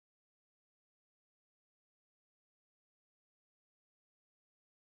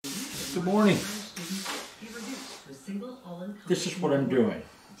Good morning. This is what I'm doing.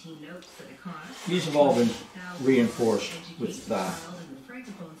 These have all been reinforced with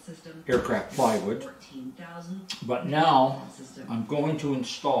aircraft plywood, but now I'm going to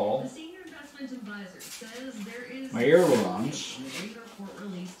install my ailerons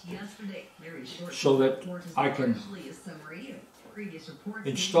so that I can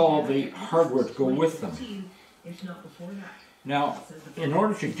install the hardware to go with them. Now, in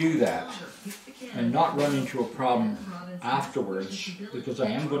order to do that and not run into a problem afterwards, because I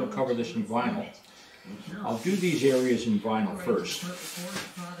am going to cover this in vinyl, I'll do these areas in vinyl first.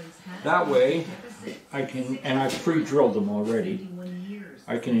 That way, I can, and I've pre-drilled them already,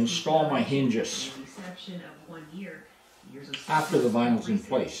 I can install my hinges after the vinyl's in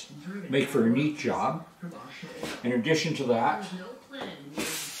place. Make for a neat job. In addition to that,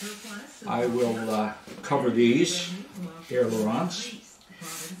 I will cover these ailerons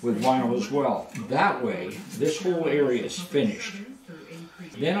with vinyl as well. That way, this whole area is finished.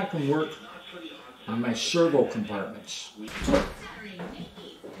 Then I can work on my servo compartments.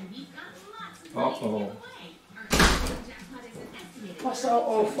 Uh-oh. What's that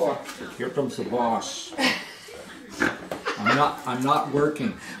all for? Here comes the boss. I'm not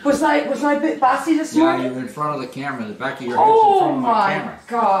working. Was I a bit bossy this morning? Yeah, you're in front of the camera. The back of your head's in front of my camera. Oh my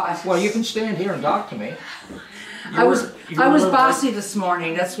God! Well, you can stand here and talk to me. I was bossy this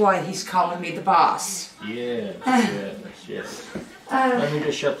morning. That's why he's calling me the boss. Yeah, yes. Let me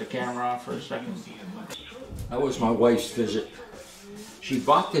just shut the camera off for a second. That was my wife's visit. She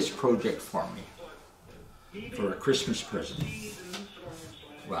bought this project for me for a Christmas present.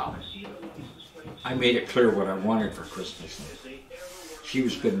 Well, I made it clear what I wanted for Christmas. She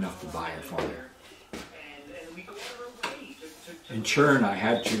was good enough to buy it for me. In turn, I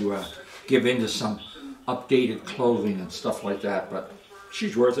had to give in to some updated clothing and stuff like that, but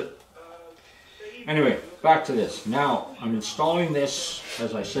she's worth it. Anyway, back to this. Now, I'm installing this,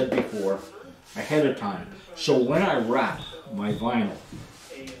 as I said before, ahead of time. So when I wrap my vinyl,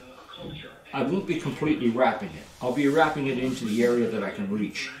 I won't be completely wrapping it. I'll be wrapping it into the area that I can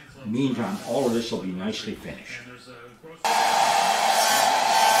reach. Meantime, all of this will be nicely finished.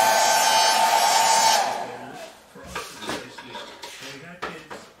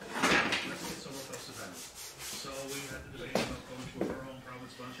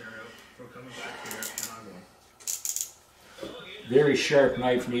 Very sharp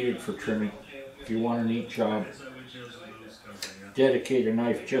knife needed for trimming. If you want a neat job, dedicate a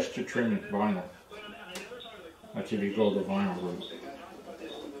knife just to trimming vinyl. That's if you go the vinyl route.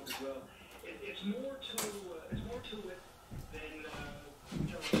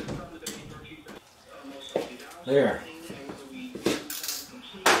 There.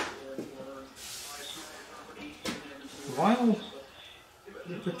 The vinyl,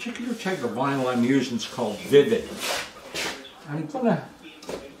 the particular type of vinyl I'm using is called Vivid. I'm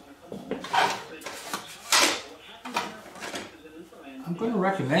gonna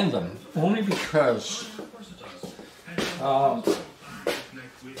recommend them only because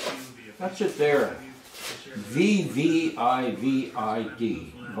that's it there. VVIVID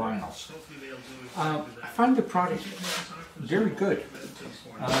vinyls. I find the product very good.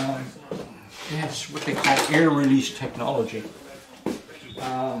 It's what they call air release technology.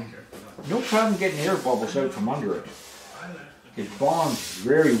 No problem getting air bubbles out from under it. It bonds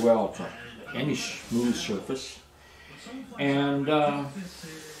very well to any smooth surface. And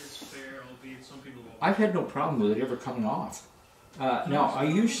I've had no problem with it ever coming off. Now, I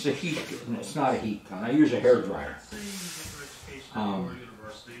use the heat, it's not a heat gun, I use a hair dryer.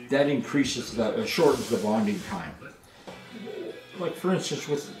 That increases shortens the bonding time. Like for instance,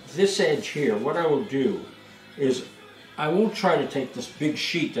 with this edge here, what I will do is I won't try to take this big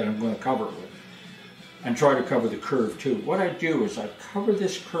sheet that I'm going to cover it with and try to cover the curve too. What I do is I cover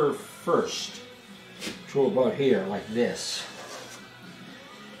this curve first to about here, like this.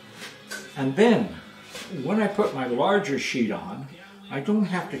 And then, when I put my larger sheet on, I don't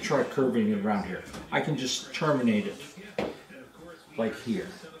have to try curving it around here. I can just terminate it, like here.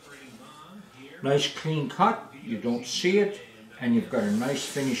 Nice clean cut, you don't see it, and you've got a nice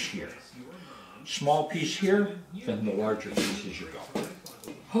finish here. Small piece here, then the larger piece as you go.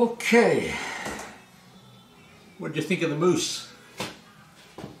 Okay. What did you think of the moose?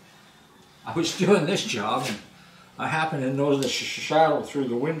 I was doing this job and I happened to notice a shadow through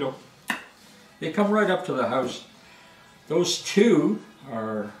the window. They come right up to the house. Those two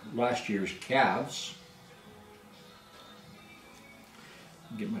are last year's calves.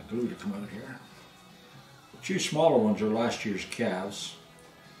 Get my glue to come out here. The two smaller ones are last year's calves.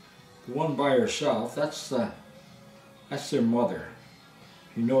 The one by herself, that's their mother.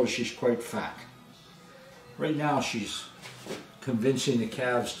 you notice she's quite fat. Right now she's convincing the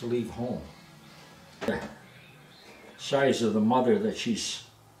calves to leave home. The size of the mother that she'll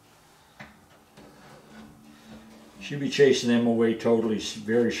be chasing them away totally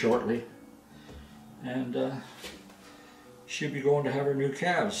very shortly, and she'll be going to have her new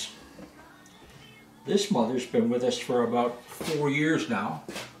calves. This mother's been with us for about 4 years now.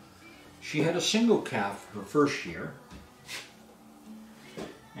 She had a single calf her first year,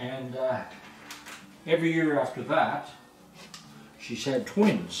 and every year after that she's had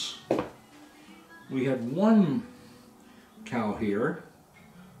twins. We had one cow here.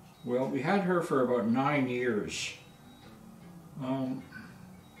 Well, we had her for about 9 years. And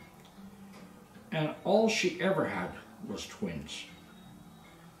all she ever had was twins.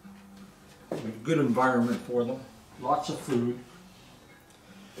 A good environment for them, lots of food,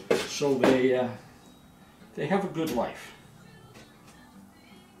 so they have a good life.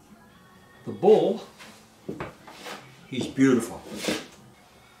 The bull, he's beautiful.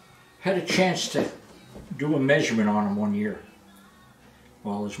 Had a chance to do a measurement on him one year.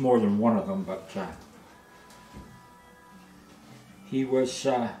 Well, there's more than one of them, but he was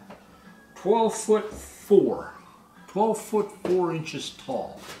 12 foot 4 inches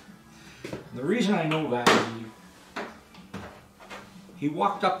tall. And the reason I know that, he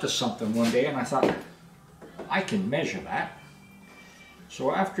walked up to something one day and I thought, I can measure that.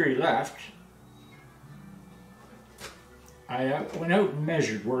 So after he left, I went out and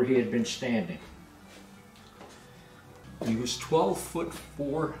measured where he had been standing. He was 12 foot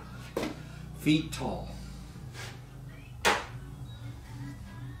 4 feet tall.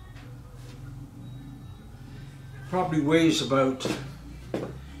 Probably weighs about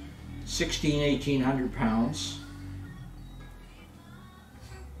 1,800 pounds.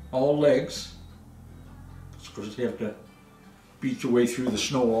 All legs. It's because you have to beat your way through the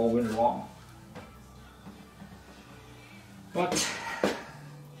snow all winter long. But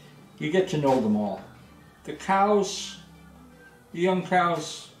you get to know them all. The cows, the young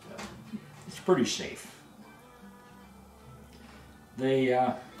cows, it's pretty safe. They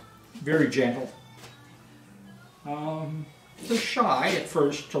very gentle. They're shy at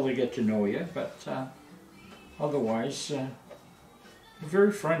first till they get to know you, but otherwise they're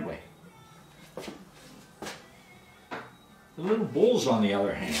very friendly. The little bulls, on the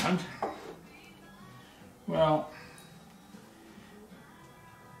other hand, well,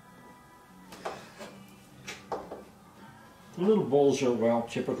 the little bulls are, well,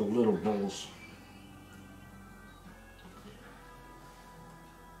 typical little bulls.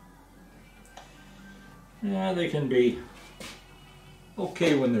 Yeah, they can be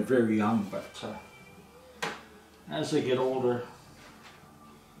okay when they're very young, but as they get older,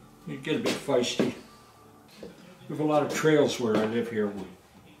 they get a bit feisty. We have a lot of trails where I live here. It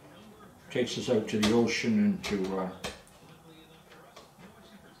takes us out to the ocean and to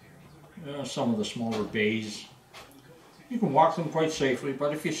some of the smaller bays. You can walk them quite safely,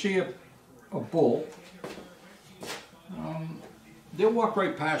 but if you see a bull, they'll walk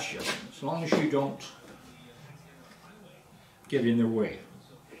right past you, as long as you don't get in their way.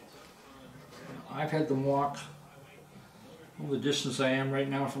 I've had them walk the distance I am right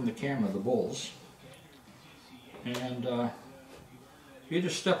now from the camera, the bulls, and you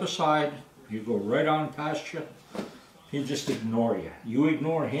just step aside, you go right on past you, he'll just ignore you. You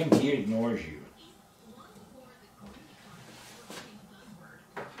ignore him, he ignores you.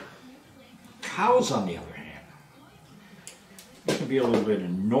 Cows, on the other hand, they can be a little bit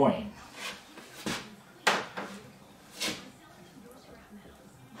annoying.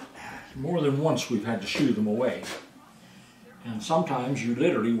 More than once we've had to shoo them away. And sometimes you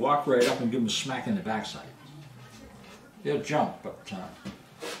literally walk right up and give them a smack in the backside. They'll jump, but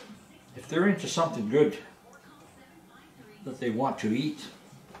if they're into something good that they want to eat,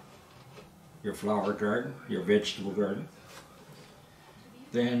 your flower garden, your vegetable garden,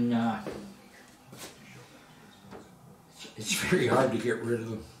 then it's very hard to get rid of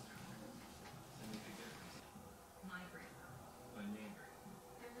them.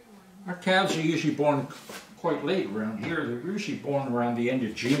 Our calves are usually born quite late around here. They're usually born around the end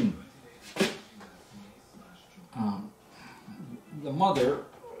of June. The mother,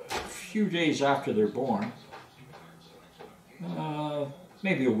 a few days after they're born,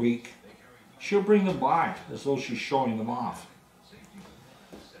 maybe a week, she'll bring them by as though she's showing them off.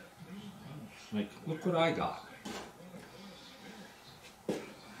 It's like, look what I got. They're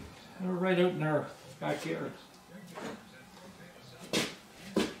right out in our backyard.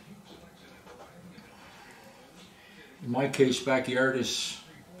 In my case, backyard is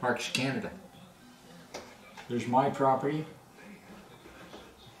Parks Canada. There's my property,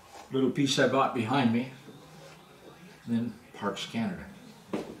 little piece I bought behind me. And then Parks Canada.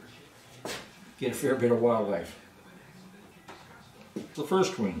 Get a fair bit of wildlife. The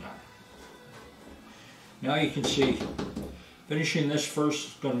first wing done. Now you can see, finishing this first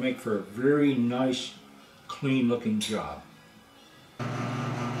is going to make for a very nice, clean looking job.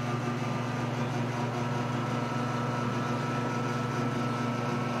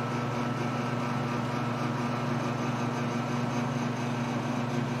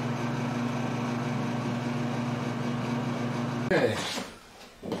 Okay,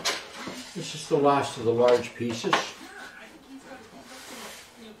 this is the last of the large pieces.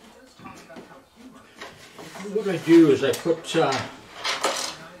 What I do is I put, because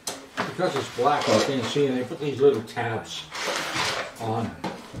it's black I can't see, and I put these little tabs on.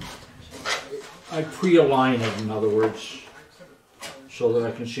 I pre-align it, in other words, so that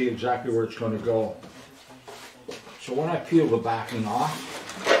I can see exactly where it's going to go. So when I peel the backing off,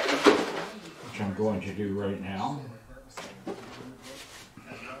 which I'm going to do right now,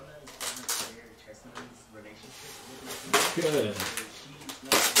 good.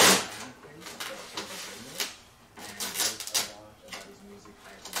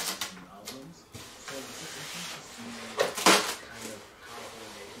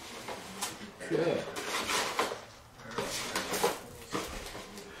 Good.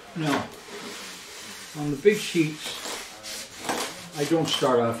 Now, on the big sheets, I don't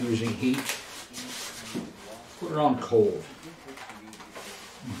start off using heat. Put it on cold.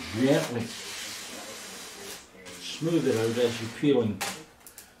 Gently smooth it out as you're peeling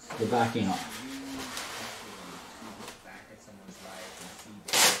the backing off.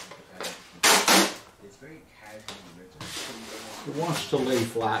 It wants to lay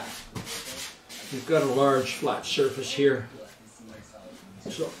flat. We've got a large flat surface here,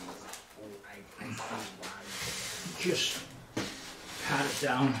 so just pat it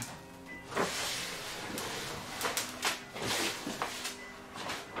down.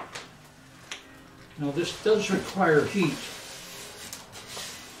 Now this does require heat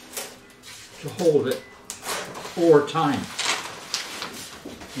to hold it, or time.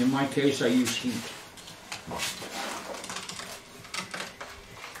 In my case, I use heat.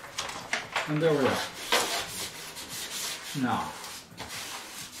 And there we are.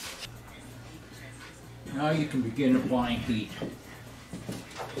 Now you can begin applying heat.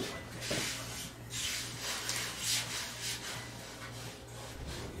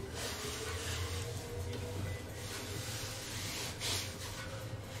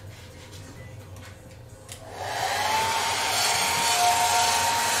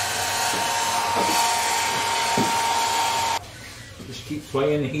 Just keep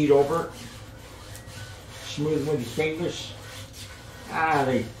playing the heat over it. Smooth with your fingers.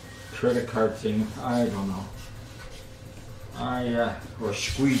 The credit card thing, I don't know. Or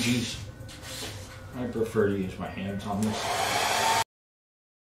squeegees. I prefer to use my hands on this.